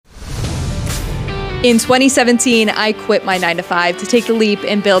In 2017, I quit my 9-to-5 to take the leap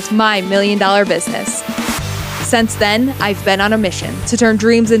and build my $1 million business. Since then, I've been on a mission to turn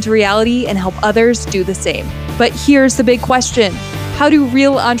dreams into reality and help others do the same. But here's the big question. How do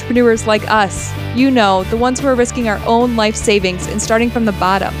real entrepreneurs like us, the ones who are risking our own life savings and starting from the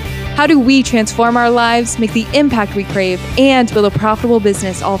bottom, how do we transform our lives, make the impact we crave, and build a profitable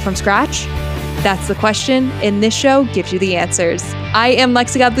business all from scratch? That's the question, and this show gives you the answers. I am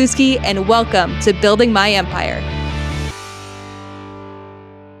Lexi Godlewski, and welcome to Building My Empire.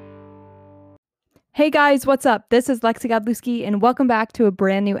 Hey guys, what's up? This is Lexi Godlewski, and welcome back to a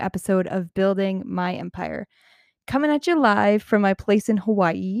brand new episode of Building My Empire. Coming at you live from my place in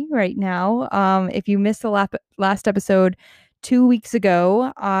Hawaii right now. If you missed the last episode 2 weeks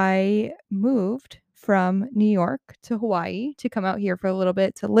ago, I moved from New York to Hawaii to come out here for a little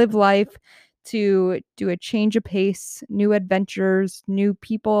bit to live life, to do a change of pace, new adventures, new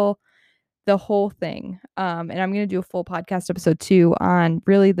people, the whole thing. And I'm going to do a full podcast episode too on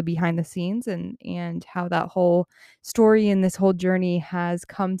really the behind the scenes and how that whole story and this whole journey has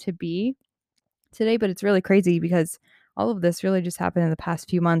come to be today. But it's really crazy because all of this really just happened in the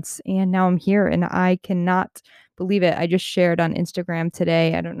past few months, and now I'm here and I cannot believe it. I just shared on Instagram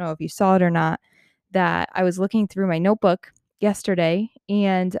today, I don't know if you saw it or not, that I was looking through my notebook yesterday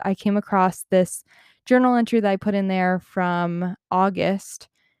and I came across this journal entry that I put in there from August.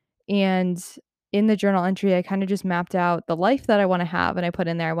 And in the journal entry, I kind of just mapped out the life that I want to have. And I put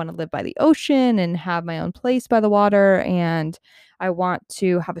in there, I want to live by the ocean and have my own place by the water. And I want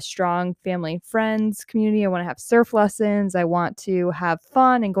to have a strong family and friends community. I want to have surf lessons. I want to have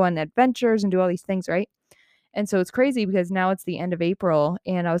fun and go on adventures and do all these things, right? And so it's crazy because now it's the end of April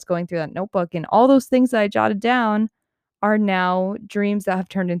and I was going through that notebook and all those things that I jotted down are now dreams that have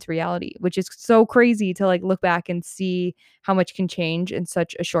turned into reality, which is so crazy to look back and see how much can change in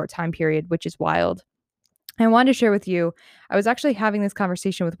such a short time period, which is wild. I wanted to share with you, I was actually having this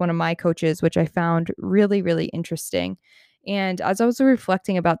conversation with one of my coaches, which I found really, really interesting. And as I was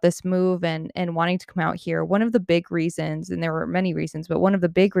reflecting about this move and wanting to come out here, one of the big reasons, and there were many reasons, but one of the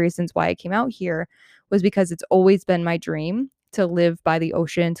big reasons why I came out here was because it's always been my dream to live by the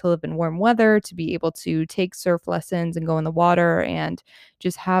ocean, to live in warm weather, to be able to take surf lessons and go in the water and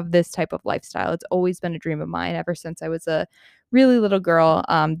just have this type of lifestyle. It's always been a dream of mine ever since I was a really little girl.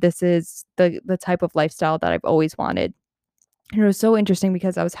 This is the type of lifestyle that I've always wanted. And it was so interesting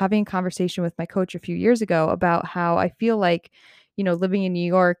because I was having a conversation with my coach a few years ago about how I feel like, living in New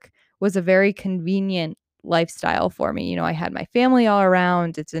York was a very convenient lifestyle for me. I had my family all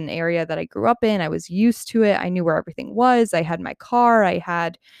around. It's an area that I grew up in. I was used to it. I knew where everything was. I had my car. I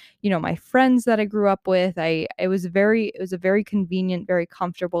had, my friends that I grew up with. It was a very convenient, very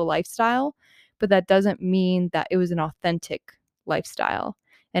comfortable lifestyle, but that doesn't mean that it was an authentic lifestyle.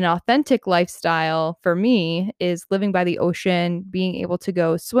 An authentic lifestyle for me is living by the ocean, being able to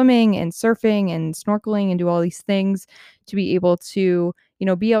go swimming and surfing and snorkeling and do all these things, to be able to,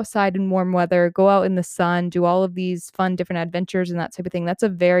 be outside in warm weather, go out in the sun, do all of these fun different adventures and that type of thing. That's a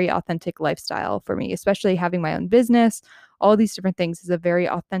very authentic lifestyle for me, especially having my own business. All these different things is a very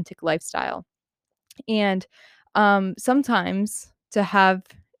authentic lifestyle. And sometimes to have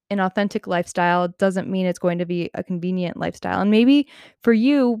an authentic lifestyle doesn't mean it's going to be a convenient lifestyle. And maybe for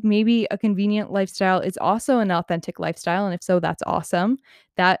you, maybe a convenient lifestyle is also an authentic lifestyle. And if so, that's awesome.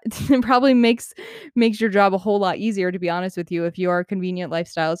 That probably makes your job a whole lot easier, to be honest with you. If your convenient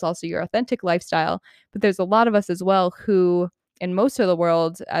lifestyle is also your authentic lifestyle. But there's a lot of us as well who, in most of the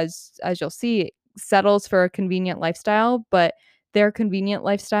world, as you'll see, settles for a convenient lifestyle, but their convenient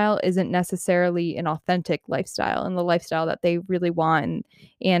lifestyle isn't necessarily an authentic lifestyle and the lifestyle that they really want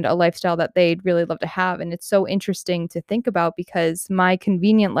and a lifestyle that they'd really love to have. And it's so interesting to think about because my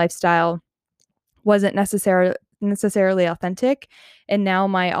convenient lifestyle wasn't necessarily authentic, and now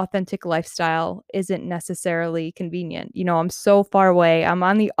my authentic lifestyle isn't necessarily convenient. I'm so far away. I'm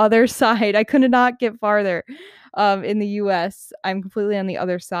on the other side. I could not get farther. In the US, I'm completely on the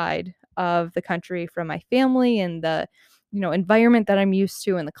other side of the country from my family and the environment that I'm used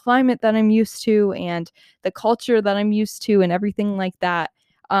to and the climate that I'm used to and the culture that I'm used to and everything like that.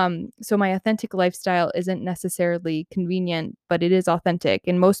 So my authentic lifestyle isn't necessarily convenient, but it is authentic.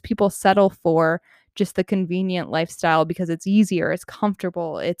 And most people settle for just the convenient lifestyle because it's easier, it's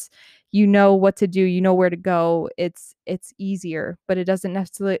comfortable, it's what to do, where to go. It's easier, but it doesn't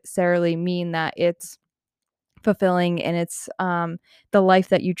necessarily mean that it's fulfilling and it's the life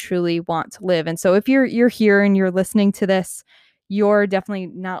that you truly want to live. And so if you're here and you're listening to this, you're definitely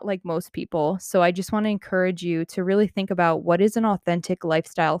not like most people. So I just want to encourage you to really think about what is an authentic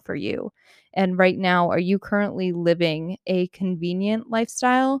lifestyle for you. And right now, are you currently living a convenient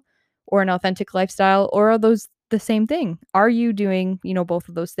lifestyle, or an authentic lifestyle, or are those the same thing? Are you doing, both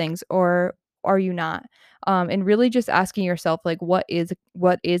of those things, or are you not? And really just asking yourself, like, what is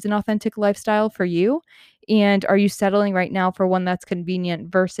an authentic lifestyle for you? And are you settling right now for one that's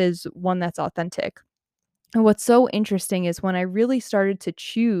convenient versus one that's authentic? And what's so interesting is when I really started to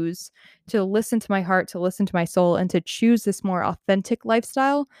choose to listen to my heart, to listen to my soul, and to choose this more authentic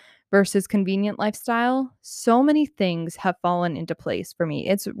lifestyle versus convenient lifestyle, so many things have fallen into place for me.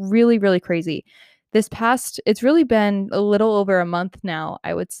 It's really, really crazy. It's really been a little over a month now,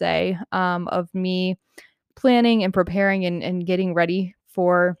 I would say, of me planning and preparing and getting ready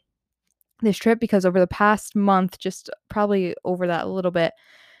for this trip, because over the past month, just probably over that a little bit,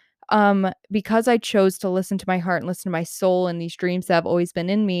 because I chose to listen to my heart and listen to my soul and these dreams that have always been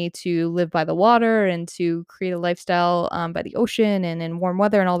in me to live by the water and to create a lifestyle by the ocean and in warm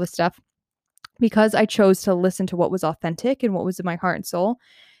weather and all this stuff, because I chose to listen to what was authentic and what was in my heart and soul,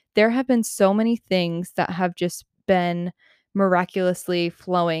 there have been so many things that have just been miraculously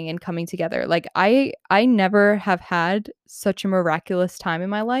flowing and coming together. Like I never have had such a miraculous time in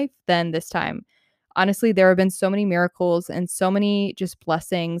my life than this time. Honestly, there have been so many miracles and so many just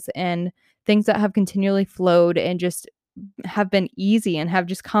blessings and things that have continually flowed and just have been easy and have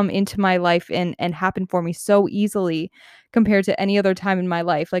just come into my life and happened for me so easily compared to any other time in my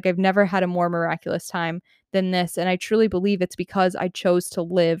life. Like I've never had a more miraculous time than this, and I truly believe it's because I chose to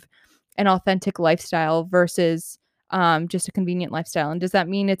live an authentic lifestyle versus just a convenient lifestyle. And does that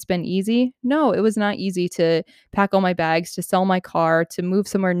mean it's been easy? No, it was not easy to pack all my bags, to sell my car, to move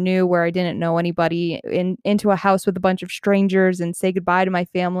somewhere new where I didn't know anybody, into a house with a bunch of strangers and say goodbye to my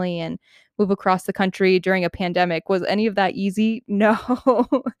family and move across the country during a pandemic. Was any of that easy? No.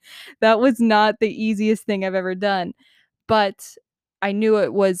 That was not the easiest thing I've ever done. But I knew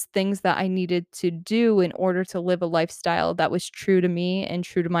it was things that I needed to do in order to live a lifestyle that was true to me and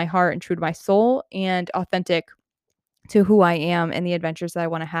true to my heart and true to my soul and authentic to who I am and the adventures that I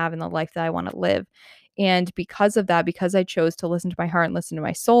want to have and the life that I want to live. And because of that, because I chose to listen to my heart and listen to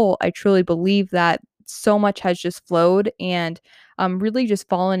my soul, I truly believe that so much has just flowed and really just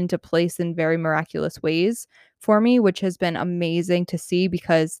fallen into place in very miraculous ways for me, which has been amazing to see,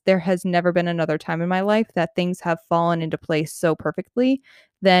 because there has never been another time in my life that things have fallen into place so perfectly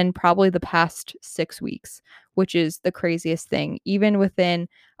than probably the past 6 weeks, which is the craziest thing. Even within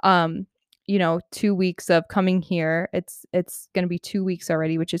um, 2 weeks of coming here. It's gonna be 2 weeks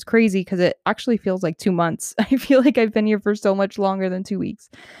already, which is crazy because it actually feels like 2 months. I feel like I've been here for so much longer than 2 weeks.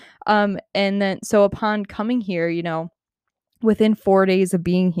 And then so upon coming here, within 4 days of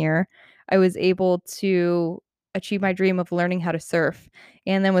being here, I was able to achieve my dream of learning how to surf.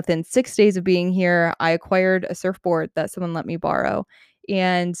 And then within 6 days of being here, I acquired a surfboard that someone let me borrow.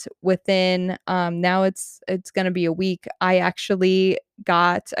 And within now it's going to be a week, I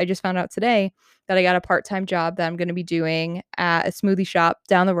just found out today that I got a part-time job that I'm going to be doing at a smoothie shop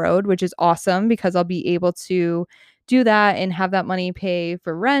down the road, which is awesome because I'll be able to do that and have that money pay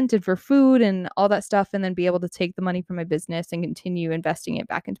for rent and for food and all that stuff, and then be able to take the money from my business and continue investing it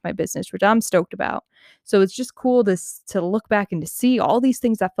back into my business, which I'm stoked about. So it's just cool to look back and to see all these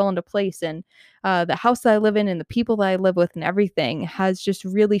things that fell into place, and the house that I live in and the people that I live with and everything has just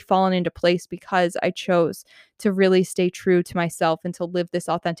really fallen into place because I chose to really stay true to myself and to live this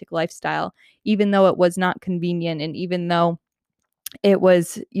authentic lifestyle, even though it was not convenient, and even though it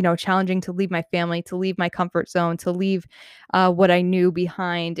was, challenging to leave my family, to leave my comfort zone, to leave what I knew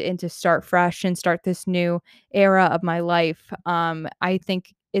behind, and to start fresh and start this new era of my life. I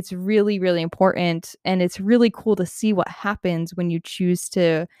think it's really, really important. And it's really cool to see what happens when you choose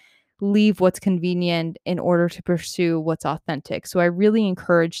to leave what's convenient in order to pursue what's authentic. So I really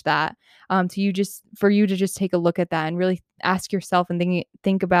encourage that, to you, just for you to just take a look at that and really ask yourself and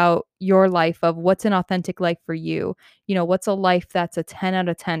think about your life of what's an authentic life for you. What's a life that's a 10 out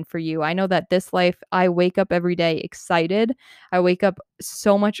of 10 for you? I know that this life, I wake up every day excited. I wake up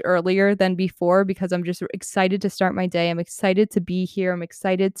so much earlier than before because I'm just excited to start my day. I'm excited to be here. I'm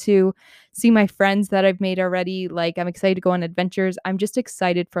excited to see my friends that I've made already. Like, I'm excited to go on adventures. I'm just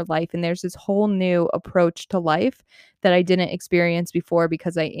excited for life. And there's this whole new approach to life that I didn't experience before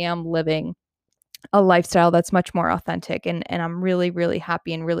because I am living a lifestyle that's much more authentic. And I'm really, really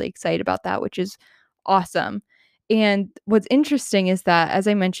happy and really excited about that, which is awesome. And what's interesting is that, as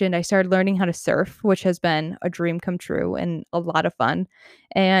I mentioned, I started learning how to surf, which has been a dream come true and a lot of fun.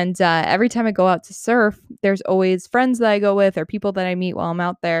 And every time I go out to surf, there's always friends that I go with or people that I meet while I'm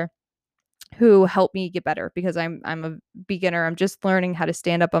out there who help me get better because I'm a beginner. I'm just learning how to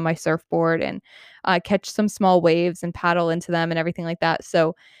stand up on my surfboard and catch some small waves and paddle into them and everything like that.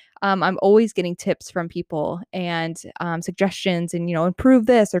 So I'm always getting tips from people and suggestions and, improve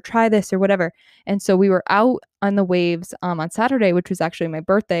this or try this or whatever. And so we were out on the waves on Saturday, which was actually my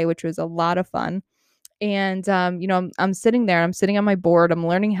birthday, which was a lot of fun. And, I'm sitting there, I'm sitting on my board, I'm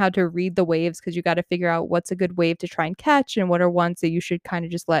learning how to read the waves because you got to figure out what's a good wave to try and catch and what are ones that you should kind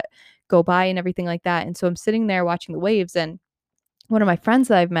of just let go by and everything like that. And so I'm sitting there watching the waves, and one of my friends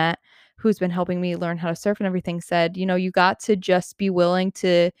that I've met who's been helping me learn how to surf and everything said, you got to just be willing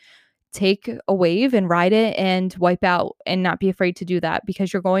to take a wave and ride it and wipe out and not be afraid to do that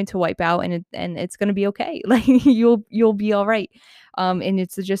because you're going to wipe out and it's going to be okay. Like you'll be all right. And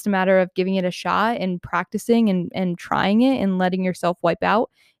it's just a matter of giving it a shot and practicing and trying it and letting yourself wipe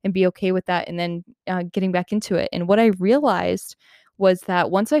out and be okay with that and then getting back into it. And what I realized was that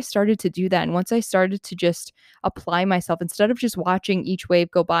once I started to do that and once I started to just apply myself instead of just watching each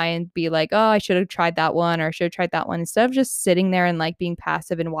wave go by and be like, oh, I should have tried that one or I should have tried that one. Instead of just sitting there and like being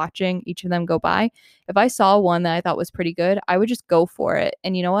passive and watching each of them go by, if I saw one that I thought was pretty good, I would just go for it.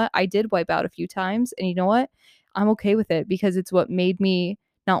 And you know what? I did wipe out a few times. And you know what? I'm okay with it because it's what made me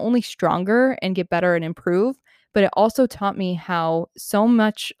not only stronger and get better and improve, but it also taught me how so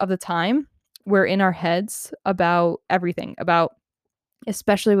much of the time we're in our heads about everything, about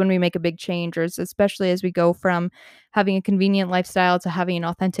especially when we make a big change or especially as we go from having a convenient lifestyle to having an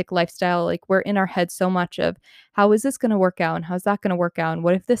authentic lifestyle. Like we're in our head so much of how is this going to work out and how's that going to work out and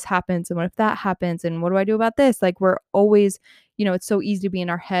what if this happens and what if that happens and what do I do about this. Like we're always, it's so easy to be in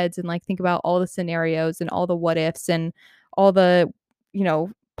our heads and like think about all the scenarios and all the what ifs and all the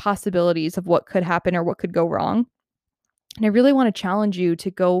possibilities of what could happen or what could go wrong. And I really want to challenge you to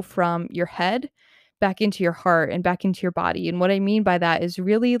go from your head back into your heart and back into your body. And what I mean by that is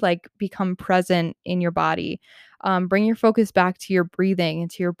really like become present in your body. Bring your focus back to your breathing and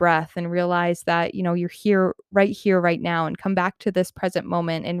to your breath and realize that, you're here, right now, and come back to this present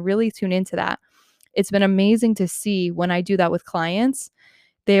moment and really tune into that. It's been amazing to see when I do that with clients.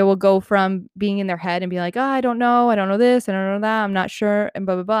 They will go from being in their head and be like, "Oh, I don't know this, I don't know that, I'm not sure," and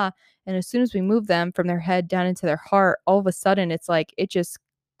blah, blah, blah. And as soon as we move them from their head down into their heart, all of a sudden it's like it just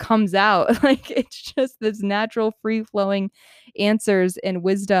comes out. Like it's just this natural free flowing answers and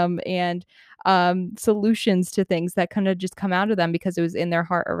wisdom and solutions to things that kind of just come out of them because it was in their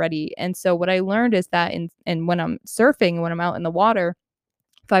heart already. And so what I learned is that in when I'm surfing, when I'm out in the water,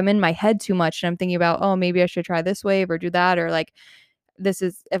 if I'm in my head too much and I'm thinking about, oh, maybe I should try this wave or do that, or like this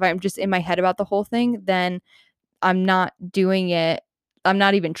is if I'm just in my head about the whole thing, then I'm not doing it. I'm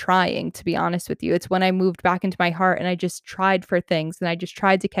not even trying, to be honest with you. It's when I moved back into my heart and I just tried for things and I just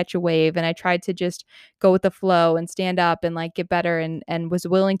tried to catch a wave and I tried to just go with the flow and stand up and like get better and was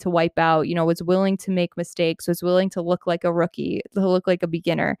willing to wipe out, was willing to make mistakes, was willing to look like a rookie, to look like a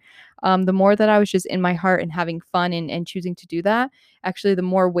beginner. The more that I was just in my heart and having fun and choosing to do that, actually, the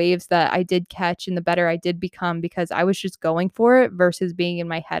more waves that I did catch and the better I did become because I was just going for it versus being in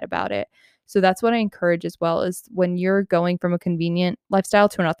my head about it. So that's what I encourage as well is when you're going from a convenient lifestyle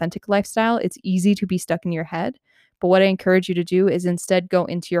to an authentic lifestyle, it's easy to be stuck in your head. But what I encourage you to do is instead go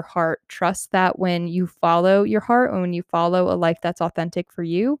into your heart. Trust that when you follow your heart and when you follow a life that's authentic for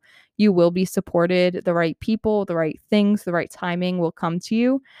you, you will be supported. The right people, the right things, the right timing will come to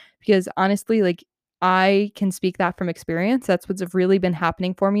you. Because honestly, like I can speak that from experience. That's what's really been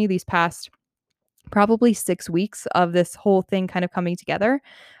happening for me these past probably 6 weeks of this whole thing kind of coming together.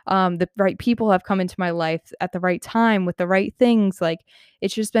 The right people have come into my life at the right time with the right things. Like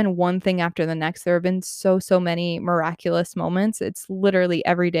it's just been one thing after the next. There have been so many miraculous moments. It's literally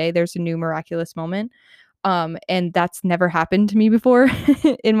every day there's a new miraculous moment. And that's never happened to me before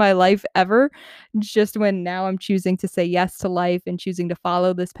in my life ever. Just when now I'm choosing to say yes to life and choosing to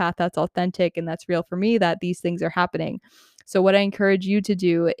follow this path that's authentic and that's real for me, that these things are happening. So what I encourage you to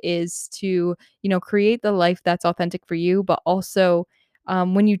do is to, create the life that's authentic for you, but also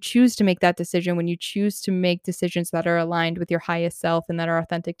when you choose to make that decision, when you choose to make decisions that are aligned with your highest self and that are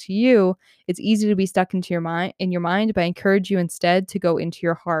authentic to you, it's easy to be stuck into your mind. But I encourage you instead to go into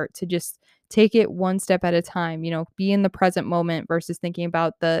your heart, to just take it one step at a time, be in the present moment versus thinking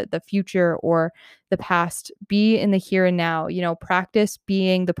about the future or the past. Be in the here and now, practice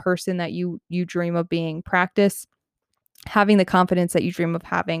being the person that you dream of being. Practice having the confidence that you dream of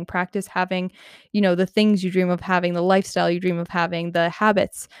having. Practice having, the things you dream of having, the lifestyle you dream of having, the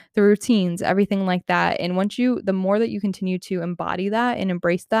habits, the routines, everything like that. And the more that you continue to embody that and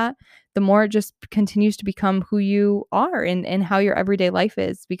embrace that, the more it just continues to become who you are and how your everyday life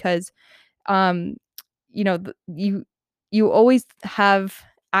is. Because um you always have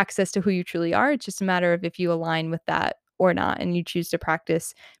access to who you truly are. It's just a matter of if you align with that or not, and you choose to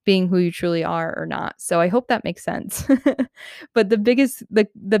practice being who you truly are or not. So I hope that makes sense. But the biggest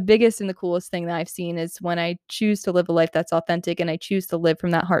and the coolest thing that I've seen is when I choose to live a life that's authentic and I choose to live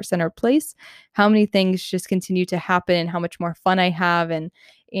from that heart-centered place, how many things just continue to happen and how much more fun I have, and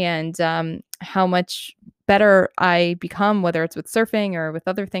how much better I become, whether it's with surfing or with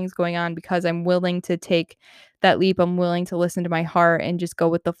other things going on, because I'm willing to take that leap. I'm willing to listen to my heart and just go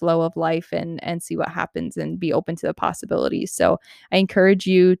with the flow of life and see what happens and be open to the possibilities. So I encourage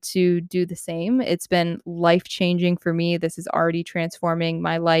you to do the same. It's been life changing for me. This is already transforming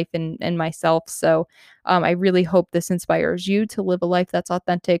my life and myself. So I really hope this inspires you to live a life that's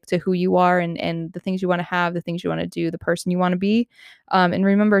authentic to who you are and the things you want to have, the things you want to do, the person you want to be. And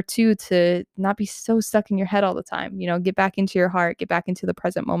remember too to not be so stuck in your head all the time. Get back into your heart, get back into the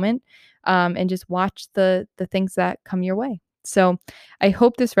present moment, and just watch the things that come your way. So I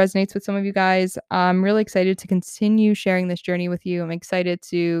hope this resonates with some of you guys. I'm really excited to continue sharing this journey with you. I'm excited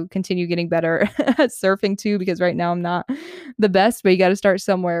to continue getting better at surfing too, because right now I'm not the best, but you got to start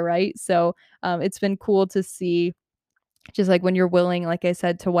somewhere, right? So it's been cool to see just like when you're willing, like I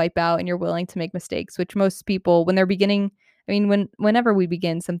said, to wipe out and you're willing to make mistakes, which most people, when they're beginning, I mean, whenever we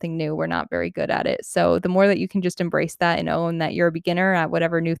begin something new, we're not very good at it. So the more that you can just embrace that and own that you're a beginner at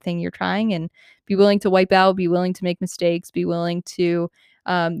whatever new thing you're trying, and be willing to wipe out, be willing to make mistakes, be willing to,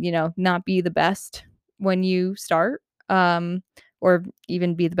 not be the best when you start, or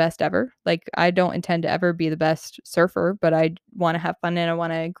even be the best ever. Like I don't intend to ever be the best surfer, but I want to have fun and I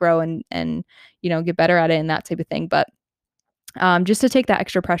want to grow and get better at it and that type of thing. But just to take that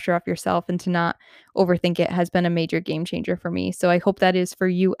extra pressure off yourself and to not overthink it has been a major game changer for me. So I hope that is for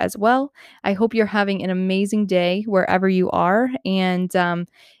you as well. I hope you're having an amazing day wherever you are. And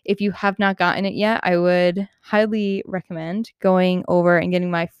if you have not gotten it yet, I would highly recommend going over and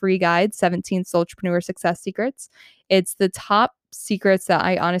getting my free guide, 17 Solopreneur Success Secrets. It's the top secrets that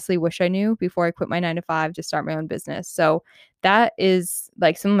I honestly wish I knew before I quit my 9 to 5 to start my own business. So that is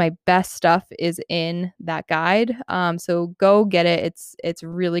like some of my best stuff is in that guide. So go get it. It's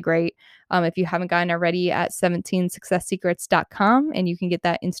really great. If you haven't gotten it already at 17successsecrets.com, and you can get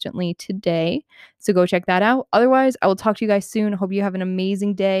that instantly today. So go check that out. Otherwise, I will talk to you guys soon. Hope you have an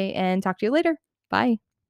amazing day and talk to you later. Bye.